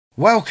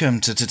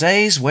Welcome to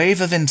today's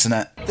wave of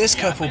internet. This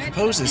couple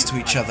proposes to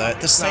each other at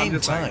the same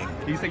time.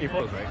 Like, he's taking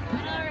photos, right?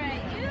 Alright,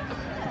 you?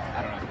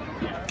 I don't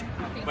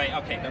know. Wait,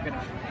 okay, no good.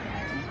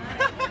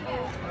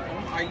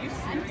 Are you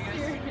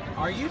serious?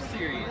 Are you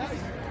serious?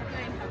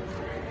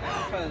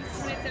 Because...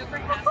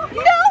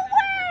 No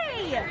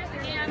way!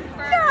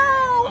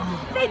 No!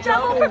 They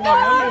double proposed!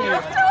 Oh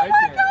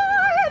my god!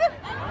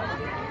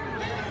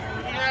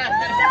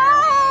 No!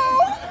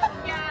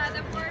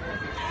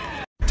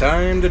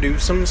 Time to do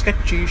some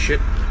sketchy shit.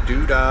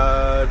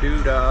 Doo-dah,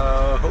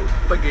 doo-dah.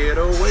 Hope I get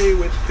away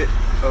with it.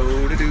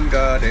 Oh, da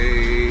doo-dah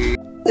day.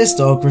 This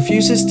dog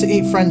refuses to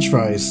eat french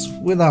fries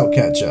without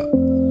ketchup.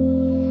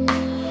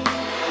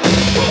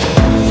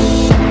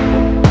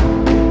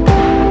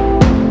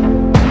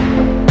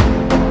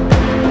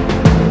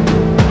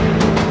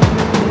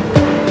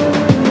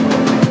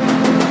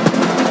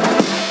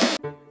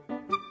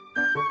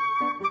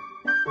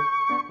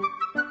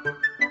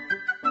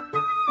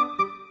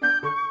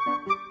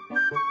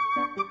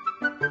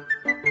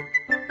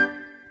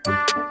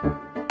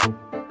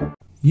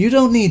 You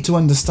don't need to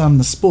understand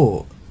the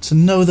sport to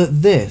know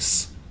that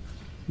this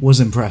was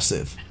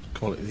impressive.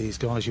 Quality of these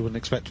guys, you wouldn't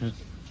expect them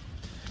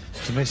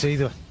to miss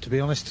either, to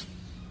be honest.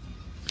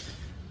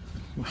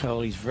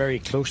 Well, he's very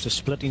close to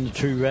splitting the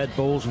two red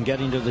balls and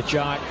getting to the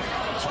jack.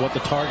 That's what the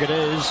target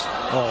is.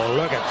 Oh,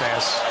 look at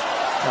this.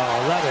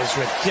 Oh, that is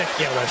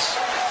ridiculous.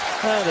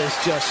 That is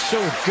just so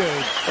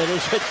good. It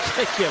is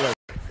ridiculous.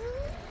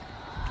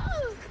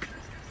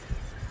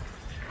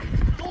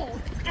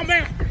 Oh,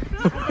 man!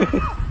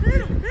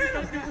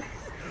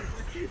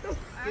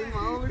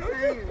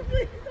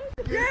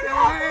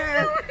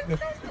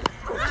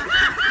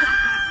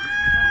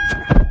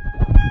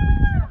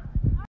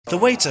 The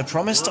waiter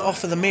promised to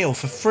offer the meal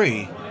for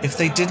free if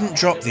they didn't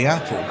drop the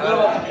apple.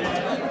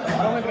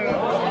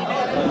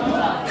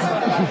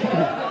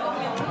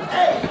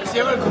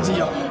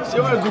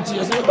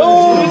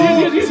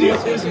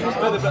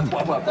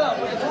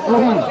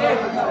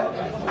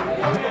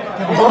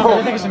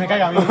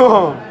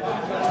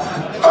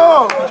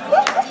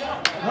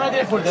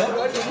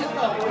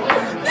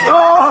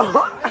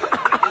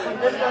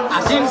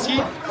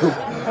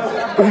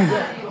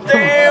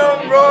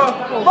 Damn,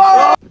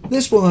 bro!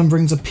 This woman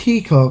brings a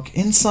peacock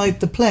inside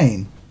the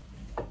plane,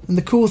 and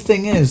the cool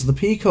thing is the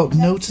peacock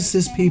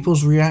notices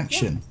people's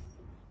reaction.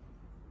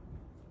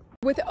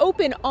 With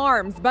open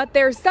arms, but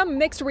there's some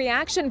mixed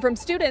reaction from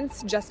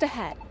students just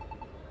ahead.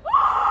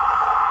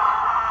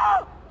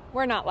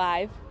 We're not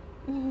live.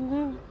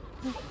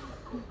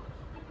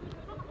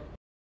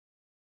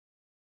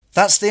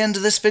 That's the end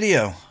of this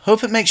video.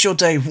 Hope it makes your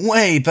day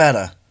way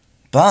better.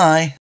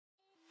 Bye!